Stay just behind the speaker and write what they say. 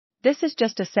This is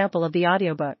just a sample of the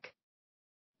audiobook.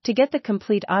 To get the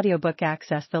complete audiobook,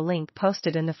 access the link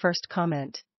posted in the first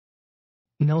comment.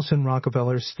 Nelson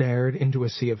Rockefeller stared into a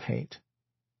sea of hate.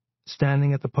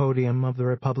 Standing at the podium of the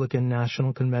Republican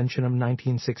National Convention of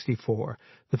 1964,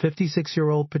 the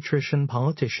 56-year-old patrician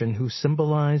politician who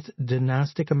symbolized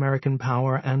dynastic American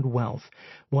power and wealth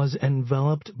was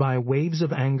enveloped by waves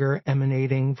of anger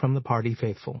emanating from the party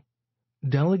faithful.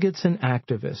 Delegates and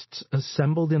activists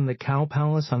assembled in the Cow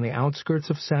Palace on the outskirts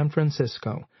of San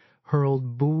Francisco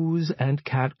hurled boos and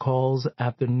catcalls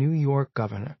at the New York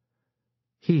governor.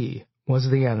 He was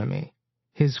the enemy.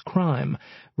 His crime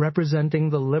representing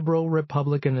the liberal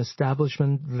Republican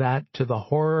establishment that, to the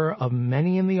horror of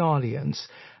many in the audience,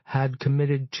 had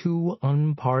committed two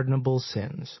unpardonable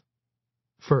sins.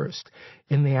 First,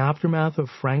 in the aftermath of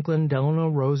Franklin Delano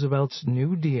Roosevelt's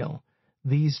New Deal,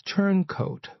 these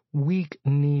turncoat,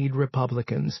 weak-kneed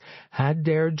Republicans had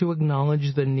dared to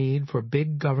acknowledge the need for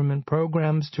big government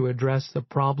programs to address the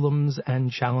problems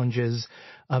and challenges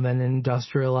of an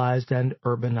industrialized and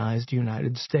urbanized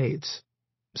United States.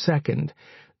 Second,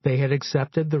 they had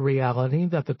accepted the reality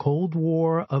that the Cold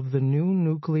War of the new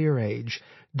nuclear age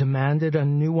demanded a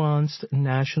nuanced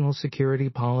national security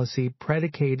policy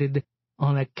predicated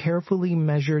on a carefully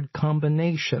measured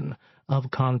combination of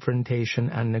confrontation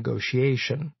and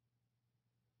negotiation.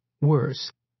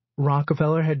 Worse,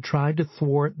 Rockefeller had tried to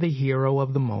thwart the hero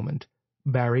of the moment,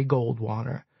 Barry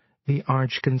Goldwater, the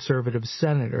arch-conservative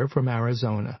senator from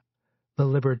Arizona, the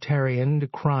libertarian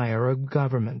decrier of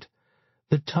government,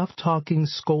 the tough-talking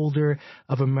scolder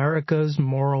of America's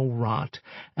moral rot,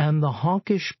 and the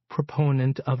hawkish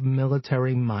proponent of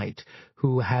military might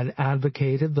who had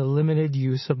advocated the limited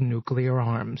use of nuclear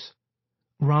arms.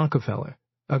 Rockefeller,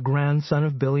 a grandson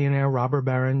of billionaire robber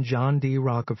baron John D.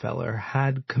 Rockefeller,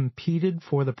 had competed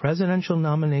for the presidential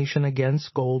nomination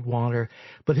against Goldwater,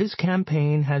 but his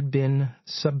campaign had been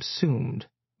subsumed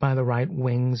by the right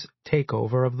wing's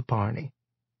takeover of the party.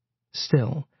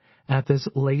 Still, at this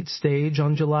late stage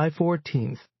on July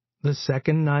 14th, the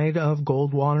second night of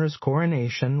Goldwater's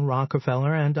coronation,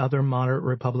 Rockefeller and other moderate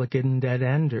Republican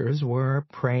dead-enders were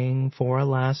praying for a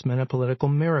last-minute political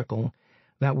miracle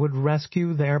that would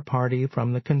rescue their party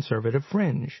from the conservative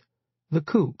fringe, the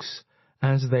kooks,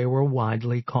 as they were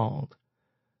widely called.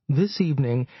 This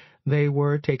evening, they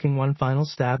were taking one final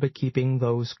stab at keeping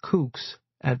those kooks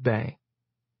at bay.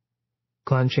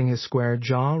 Clenching his square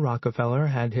jaw, Rockefeller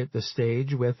had hit the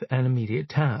stage with an immediate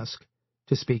task: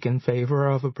 to speak in favor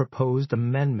of a proposed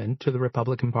amendment to the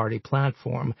Republican Party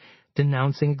platform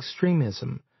denouncing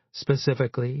extremism,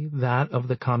 specifically that of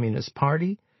the Communist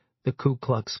Party, the Ku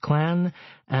Klux Klan,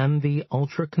 and the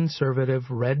ultra-conservative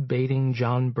red-baiting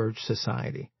John Birch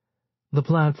Society. The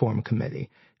Platform Committee,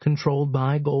 controlled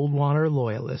by Goldwater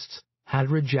loyalists, had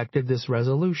rejected this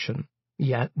resolution,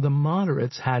 yet the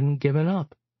moderates hadn't given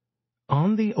up.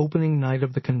 On the opening night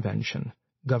of the convention,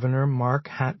 Governor Mark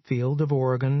Hatfield of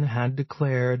Oregon had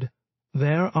declared,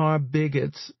 "There are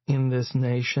bigots in this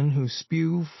nation who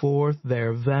spew forth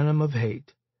their venom of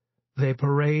hate. They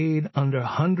parade under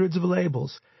hundreds of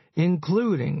labels,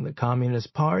 including the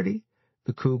Communist Party,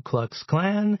 the Ku Klux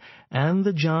Klan, and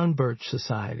the John Birch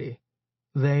Society.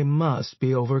 They must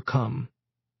be overcome."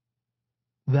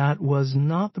 That was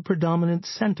not the predominant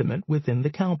sentiment within the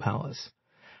Cow Palace.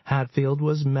 Hatfield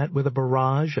was met with a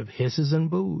barrage of hisses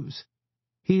and boos.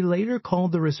 He later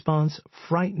called the response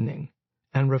frightening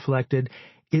and reflected,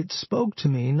 "It spoke to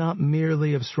me not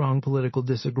merely of strong political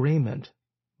disagreement,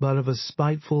 but of a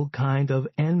spiteful kind of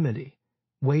enmity,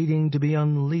 waiting to be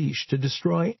unleashed to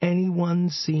destroy anyone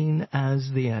seen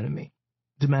as the enemy,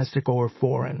 domestic or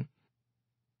foreign."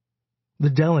 The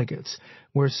delegates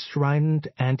were strident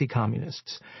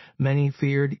anti-communists. Many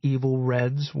feared evil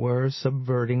Reds were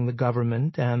subverting the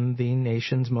government and the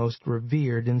nation's most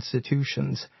revered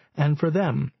institutions, and for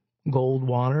them,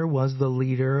 Goldwater was the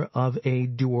leader of a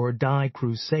do-or-die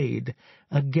crusade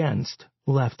against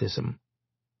leftism.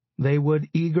 They would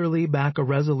eagerly back a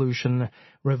resolution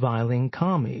reviling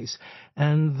commies,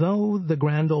 and though the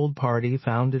grand old party,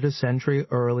 founded a century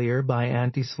earlier by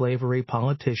anti-slavery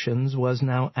politicians, was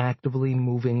now actively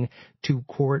moving to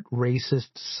court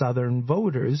racist Southern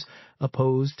voters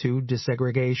opposed to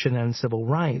desegregation and civil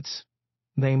rights,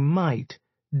 they might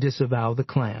disavow the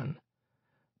Klan.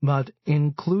 But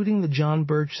including the John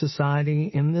Birch Society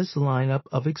in this lineup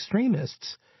of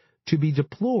extremists, to be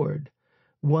deplored,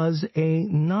 was a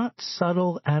not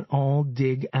subtle at all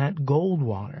dig at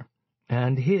Goldwater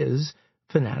and his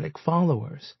fanatic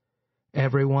followers.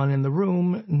 Everyone in the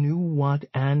room knew what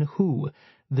and who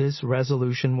this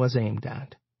resolution was aimed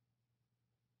at.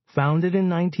 Founded in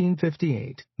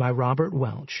 1958 by Robert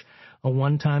Welch, a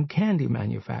one-time candy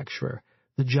manufacturer,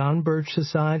 the John Birch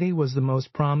Society was the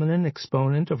most prominent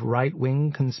exponent of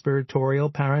right-wing conspiratorial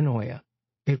paranoia.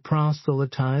 It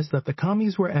proselytized that the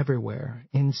commies were everywhere,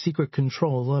 in secret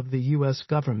control of the U.S.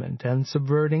 government and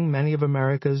subverting many of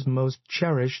America's most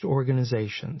cherished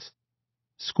organizations: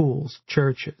 schools,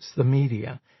 churches, the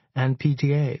media, and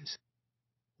PTAs.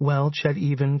 Welch had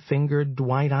even fingered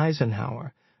Dwight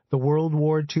Eisenhower, the World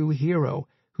War II hero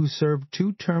who served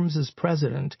 2 terms as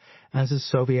president, as a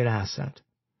Soviet asset.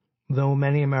 Though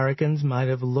many Americans might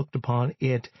have looked upon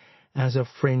it as a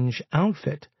fringe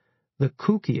outfit, the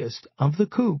kookiest of the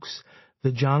kooks,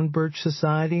 the John Birch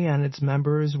Society and its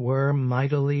members were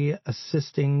mightily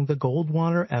assisting the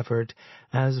Goldwater effort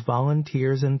as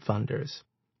volunteers and funders.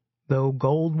 Though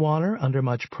Goldwater, under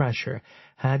much pressure,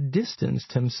 had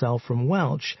distanced himself from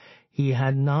Welch, he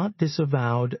had not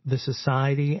disavowed the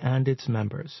society and its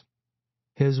members.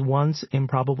 His once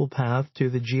improbable path to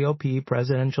the GOP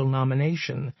presidential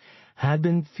nomination had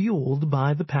been fueled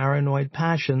by the paranoid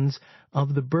passions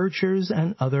of the Birchers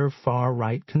and other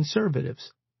far-right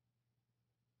conservatives.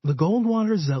 The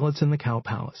Goldwater Zealots in the Cow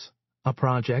Palace, a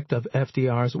project of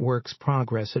FDR's Works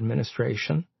Progress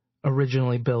Administration,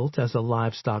 originally built as a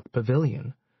livestock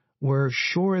pavilion, were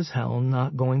sure as hell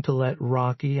not going to let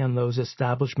Rocky and those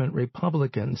establishment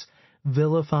Republicans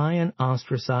vilify and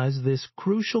ostracize this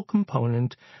crucial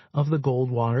component of the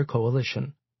Goldwater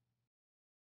coalition.